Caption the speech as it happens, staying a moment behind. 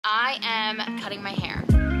I am cutting my hair.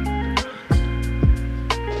 Oh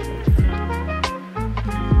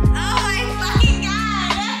my fucking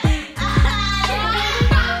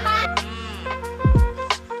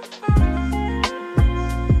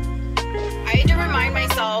I had to remind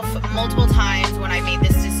myself multiple times when I made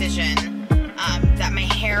this decision that my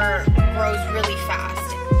hair grows really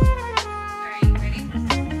fast. Are you ready?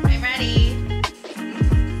 I'm ready.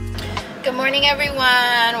 Good morning,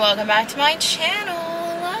 everyone. Welcome back to my channel.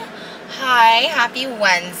 Hi, happy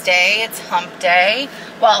Wednesday. It's hump day.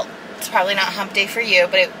 Well, it's probably not hump day for you,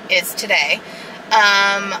 but it is today.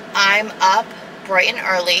 I'm up bright and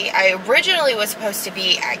early. I originally was supposed to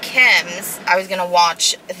be at Kim's. I was gonna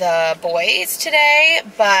watch the boys today,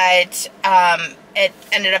 but it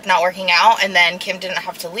ended up not working out, and then Kim didn't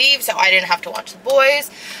have to leave, so I didn't have to watch the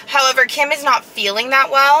boys. However, Kim is not feeling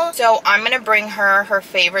that well, so I'm gonna bring her her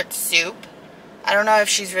favorite soup. I don't know if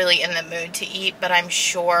she's really in the mood to eat, but I'm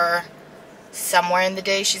sure somewhere in the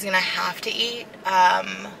day she's gonna have to eat.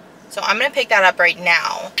 So I'm gonna pick that up right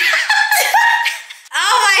now.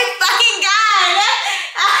 Oh my fucking god!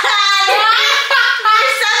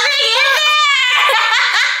 There's something in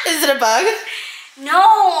there! Is it a bug? No!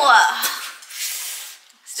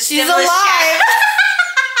 She's alive!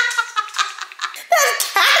 That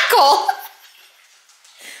cackle!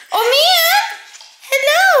 Oh, Mia!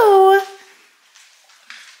 Hello!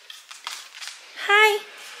 Hi.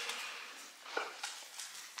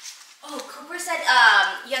 Oh, Cooper said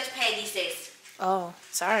you have to pay these days. Oh,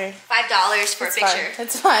 sorry. $5 for a picture.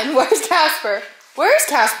 It's fine. Where's Casper? Where's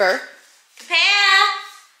Casper? Capel!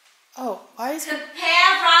 Oh, why is he?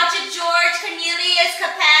 Capel, Roger, George, Cornelius,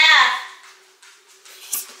 Capel.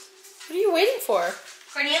 What are you waiting for?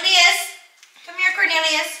 Cornelius. Come here,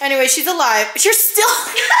 Cornelius. Anyway, she's alive. You're still...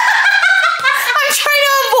 I'm trying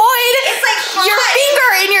to avoid It's like hot. your finger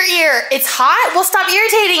in your ear. It's hot? Well, stop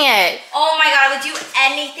irritating it. Oh my god, I would do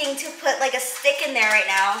anything to put like a stick in there right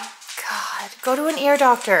now. God, go to an ear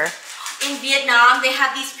doctor. In Vietnam, they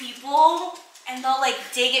have these people and they'll like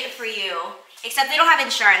dig it for you. Except they don't have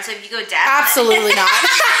insurance, so if you go deaf. Absolutely not.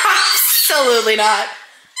 Absolutely not.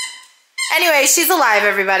 Anyway, she's alive,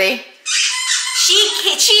 everybody. She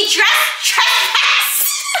trespassed.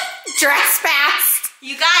 Trespassed.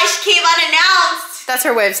 You guys came unannounced. That's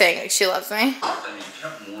her way of saying she loves me.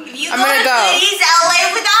 If you I'm go gonna to go. Please LA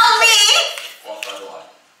without me,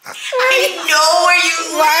 I know where you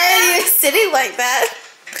live. Why are you sitting like that?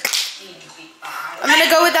 I'm gonna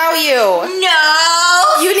go without you. No.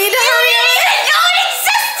 You need to hurry up. No, it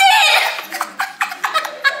existed.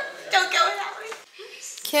 Don't go without me.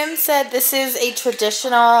 Kim said this is a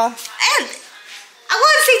traditional... And I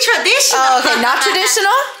wouldn't say traditional. Oh, okay, not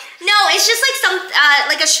traditional? No, it's just like some,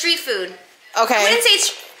 like a street food. Okay. I wouldn't say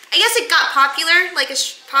it's, I guess it got popular, like a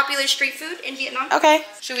popular street food in Vietnam. Okay.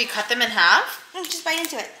 Should we cut them in half? Just bite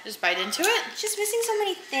into it. Just bite into it? It's just missing so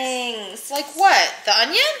many things. Like what? The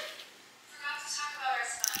onion?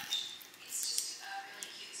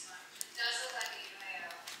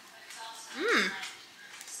 Mmm.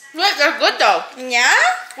 Wait, they're good though. Yeah?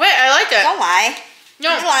 Wait, I like it. Don't lie.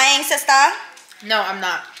 No. You're lying, sister. No, I'm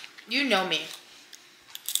not. You know me.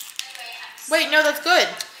 Wait, no, that's good.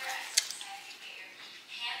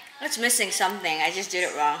 It's missing something. I just did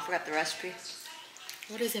it wrong. Forgot the recipe.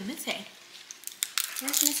 What is it missing?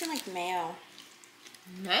 It's missing like mayo.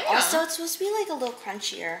 Mayo? Also, it's supposed to be like a little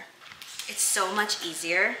crunchier. It's so much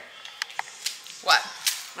easier. What?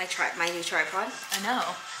 My new tripod. I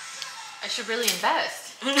know. I should really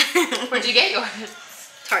invest. Where'd you get yours?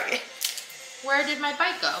 Target. Where did my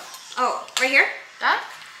bite go? Oh, right here? That?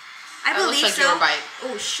 I That believe looks like so. your bite.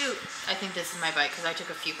 Oh shoot. I think this is my bite because I took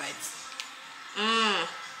a few bites. Mmm.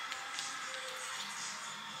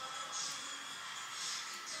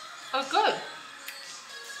 Oh, good.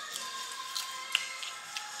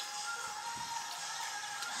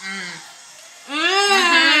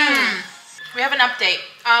 We have an update.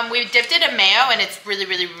 We dipped it in mayo and it's really,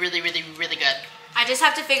 really, really, really, really good. I just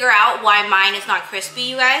have to figure out why mine is not crispy,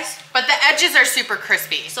 you guys. But the edges are super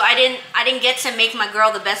crispy. So I didn't get to make my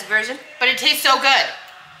girl the best version. But it tastes so good.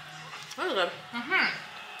 Really good.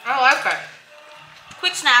 I like it.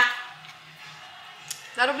 Quick snack.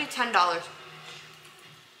 That'll be $10.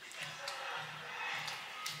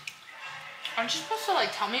 Aren't you supposed to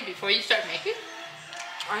like tell me before you start making?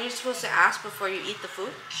 Aren't you supposed to ask before you eat the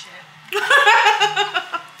food? Shit.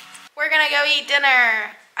 We're gonna go eat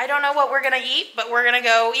dinner. I don't know what we're gonna eat, but we're gonna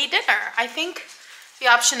go eat dinner. I think the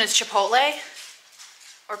option is Chipotle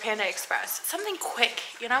or Panda Express. Something quick,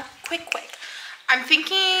 you know? Quick. I'm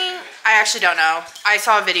thinking, I actually don't know. I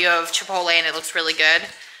saw a video of Chipotle and it looks really good.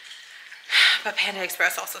 But Panda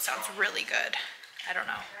Express also sounds really good. I don't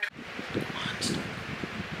know.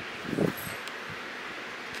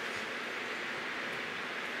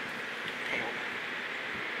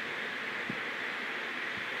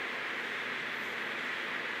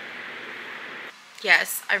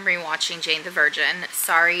 Yes, I'm rewatching Jane the Virgin.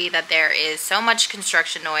 Sorry that there is so much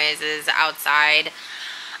construction noises outside.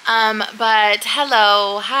 But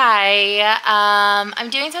hello, hi. I'm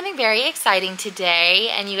doing something very exciting today,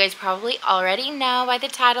 and you guys probably already know by the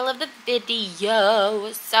title of the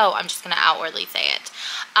video, so I'm just gonna outwardly say it.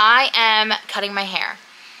 I am cutting my hair.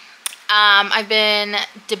 I've been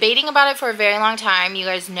debating about it for a very long time. You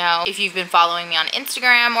guys know, if you've been following me on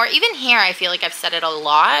Instagram or even here, I feel like I've said it a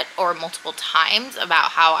lot or multiple times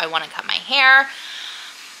about how I want to cut my hair.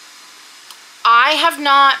 I have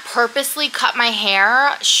not purposely cut my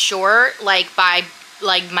hair short, like by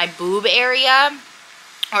my boob area,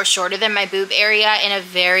 or shorter than my boob area, in a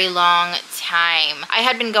very long time. I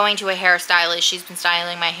had been going to a hairstylist. She's been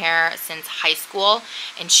styling my hair since high school,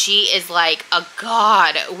 and she is like a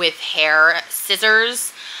god with hair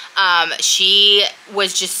scissors. She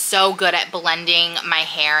was just so good at blending my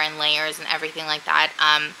hair and layers and everything like that.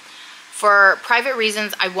 For private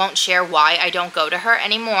reasons, I won't share why I don't go to her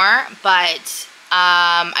anymore, but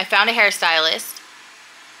I found a hairstylist,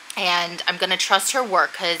 and I'm gonna trust her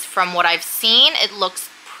work because from what I've seen, it looks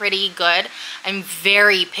pretty good. I'm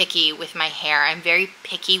very picky with my hair. I'm very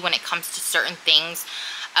picky when it comes to certain things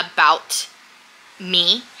about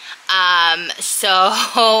me. So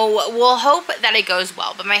we'll hope that it goes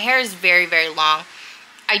well, but my hair is very, very long.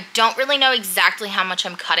 I don't really know exactly how much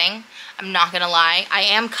I'm cutting. I'm not gonna lie. I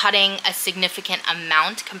am cutting a significant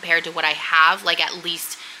amount compared to what I have, like at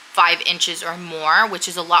least 5 inches or more, which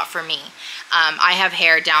is a lot for me. I have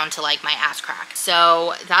hair down to like my ass crack.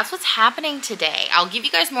 So that's what's happening today. I'll give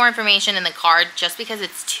you guys more information in the card just because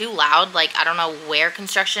it's too loud. Like, I don't know where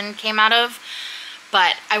construction came out of,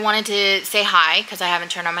 but I wanted to say hi because I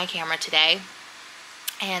haven't turned on my camera today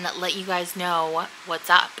and let you guys know what's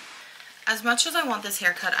up. As much as I want this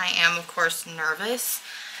haircut, I am of course nervous.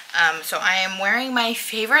 So I am wearing my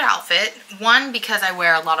favorite outfit. One, because I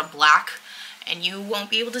wear a lot of black and you won't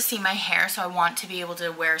be able to see my hair, so I want to be able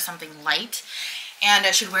to wear something light. And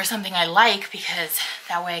I should wear something I like because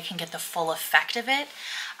that way I can get the full effect of it.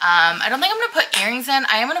 I don't think I'm gonna put earrings in.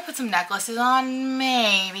 I am gonna put some necklaces on,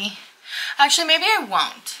 maybe. Actually, maybe I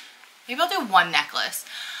won't. Maybe I'll do one necklace.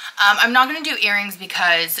 I'm not gonna do earrings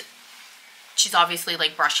because she's obviously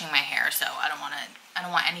like brushing my hair, so I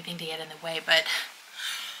don't want anything to get in the way, but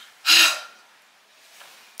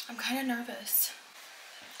I'm kind of nervous.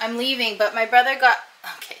 I'm leaving, but my brother got,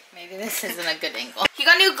 okay, maybe this isn't a good angle. He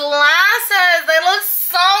got new glasses. They look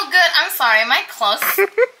so good. I'm sorry, am I close?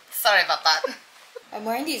 Sorry about that. I'm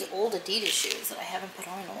wearing these old Adidas shoes that I haven't put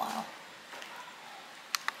on in a while.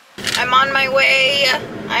 I'm on my way.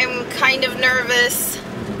 I'm kind of nervous.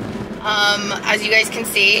 As you guys can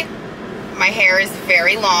see, my hair is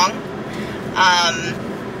very long.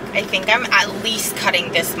 I think I'm at least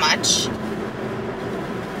cutting this much.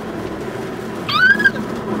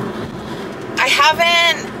 I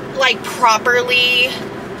haven't like properly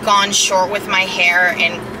gone short with my hair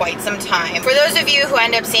in quite some time. For those of you who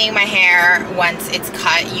end up seeing my hair once it's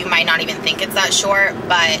cut, you might not even think it's that short,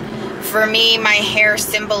 but for me, my hair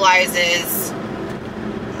symbolizes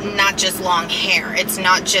not just long hair. It's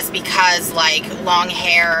not just because like long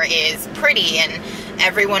hair is pretty and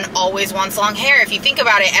everyone always wants long hair. If you think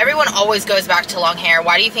about it, everyone always goes back to long hair.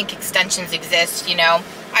 Why do you think extensions exist, you know?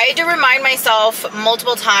 I had to remind myself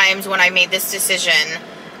multiple times when I made this decision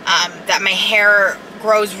that my hair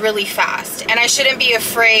grows really fast and I shouldn't be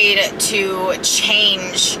afraid to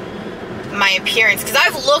change my appearance because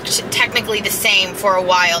I've looked technically the same for a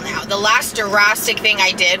while now. The last drastic thing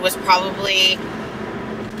I did was probably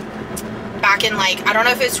back in like, I don't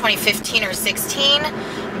know if it was 2015 or 16,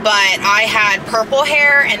 but I had purple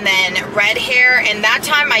hair and then red hair, and that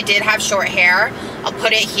time I did have short hair. I'll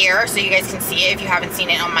put it here so you guys can see it if you haven't seen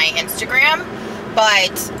it on my Instagram.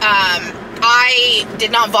 But I did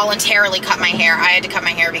not voluntarily cut my hair. I had to cut my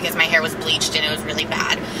hair because my hair was bleached and it was really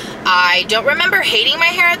bad. I don't remember hating my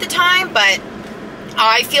hair at the time, but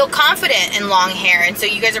I feel confident in long hair. And so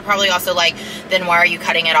you guys are probably also like, then why are you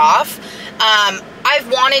cutting it off?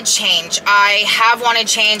 I've wanted change. I have wanted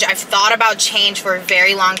change. I've thought about change for a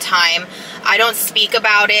very long time. I don't speak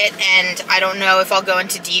about it, and I don't know if I'll go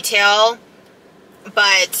into detail,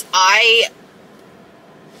 but I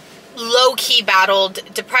low-key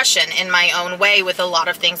battled depression in my own way with a lot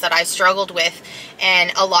of things that I struggled with,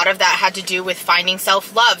 and a lot of that had to do with finding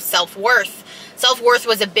self-love, self-worth. Self-worth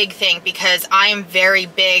was a big thing because I am very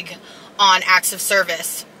big on acts of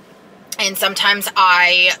service, and sometimes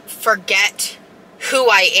I forget who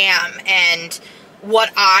I am and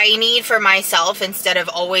what I need for myself instead of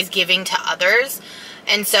always giving to others.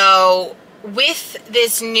 And so with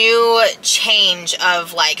this new change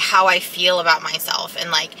of like how I feel about myself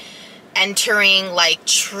and like entering like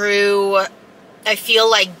true, I feel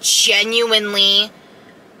like genuinely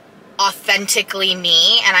authentically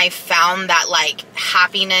me, and I found that like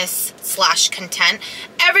happiness / content.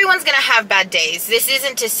 Everyone's gonna have bad days. This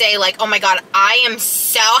isn't to say like, oh my god, I am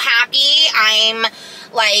so happy, I'm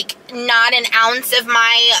like not an ounce of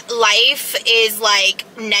my life is like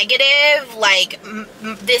negative, like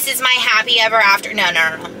this is my happy ever after. No.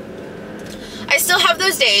 I still have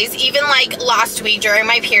those days. Even like last week during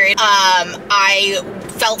my period, I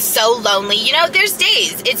felt so lonely. You know, there's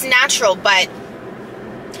days, it's natural, but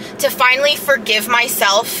to finally forgive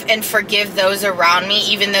myself and forgive those around me,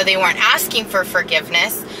 even though they weren't asking for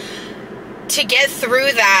forgiveness, to get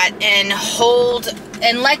through that and hold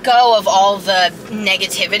and let go of all the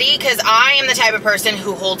negativity, because I am the type of person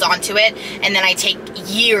who holds on to it and then I take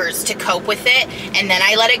years to cope with it and then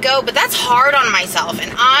I let it go. But that's hard on myself,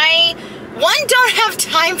 and I, one, don't have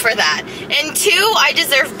time for that, and two, I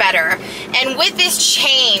deserve better. And with this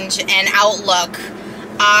change and outlook,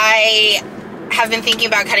 I have been thinking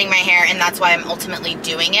about cutting my hair, and that's why I'm ultimately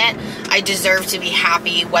doing it. I deserve to be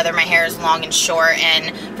happy whether my hair is long and short,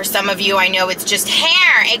 and for some of you, I know it's just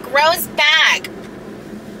hair. It grows back.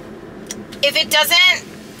 If it doesn't,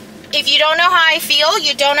 if you don't know how I feel,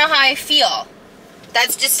 you don't know how I feel.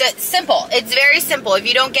 That's just simple. It's very simple. If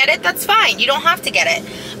you don't get it, that's fine. You don't have to get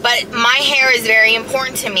it. But my hair is very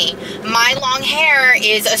important to me. My long hair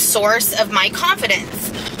is a source of my confidence.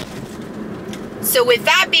 So with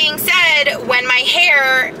that being said, when my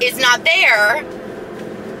hair is not there,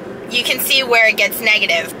 you can see where it gets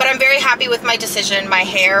negative. But I'm very happy with my decision. My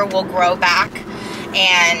hair will grow back,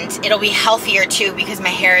 and it'll be healthier too, because my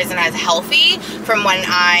hair isn't as healthy from when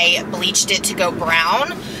I bleached it to go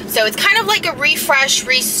brown. So it's kind of like a refresh,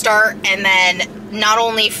 restart, and then not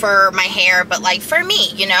only for my hair, but like for me,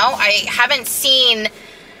 you know? I haven't seen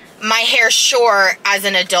my hair short as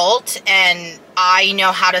an adult, and I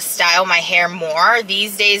know how to style my hair more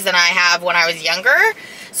these days than I have when I was younger.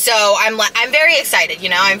 So I'm very excited, you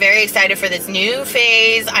know? I'm very excited for this new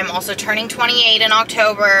phase. I'm also turning 28 in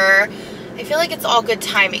October. I feel like it's all good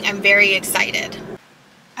timing. I'm very excited.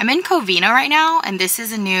 I'm in Covina right now, and this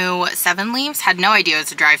is a new 7 Leaves. Had no idea it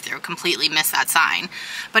was a drive-thru. Completely missed that sign.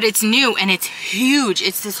 But it's new, and it's huge.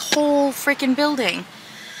 It's this whole freaking building.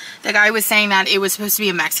 The guy was saying that it was supposed to be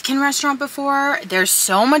a Mexican restaurant before. There's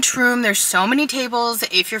so much room. There's so many tables.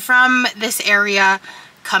 If you're from this area,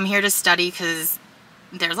 come here to study, because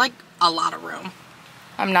there's like a lot of room.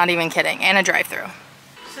 I'm not even kidding. And a drive-thru.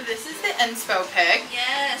 So this is the inspo pic.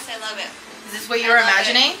 Yes, I love it. Is this what you were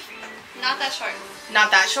imagining? Not that short.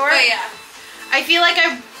 Not that short? But yeah. I feel like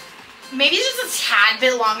maybe just a tad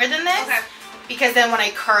bit longer than this. Okay. Because then when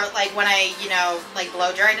I curl, like when I, you know, like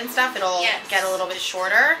blow dry it and stuff, it'll get a little bit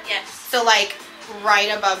shorter. Yes. So like right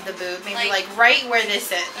above the boob, maybe like right where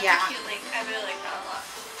this is. That's yeah. Cute, like, I really like that a lot.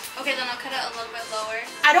 Okay, then I'll cut it a little bit lower.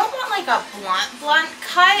 I don't want like a blunt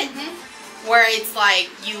cut where it's like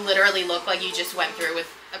you literally look like you just went through with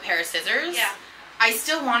a pair of scissors. Yeah. I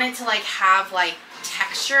still want it to like have like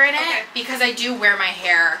texture in it because I do wear my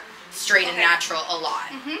hair straight and natural a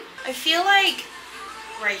lot. I feel like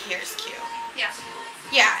right here is cute. Yeah.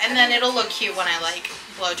 Yeah, and then it'll look cute when I like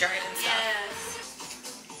blow dry it and stuff.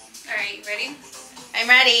 Yes. Alright, you ready? I'm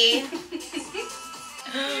ready.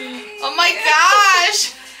 Oh my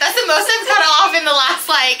gosh! That's the most I've cut off in the last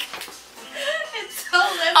like... It's so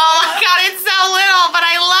little. Oh my god, it's so little, but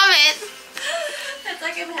I love it. It's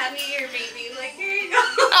like I'm having your baby. Like, here you go.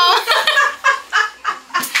 Oh.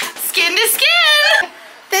 Skin to skin.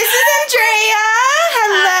 This is Andrea.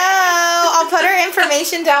 Hello. I'll put her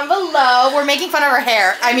information down below. We're making fun of her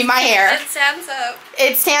hair. I mean, my hair. It stands up.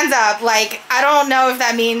 It stands up. Like, I don't know if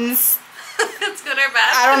that means... It's good or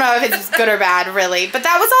bad. I don't know if it's good or bad, really. But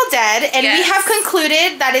that was all dead. And we have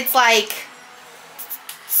concluded that it's like...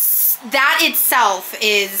 That itself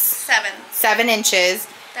is... 7 inches.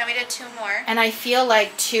 Then we did 2 more. And I feel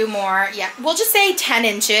like 2 more. Yeah. We'll just say 10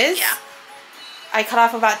 inches. Yeah. I cut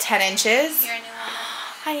off about 10 inches. You're a new woman.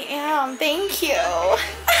 I am. Thank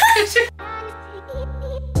you.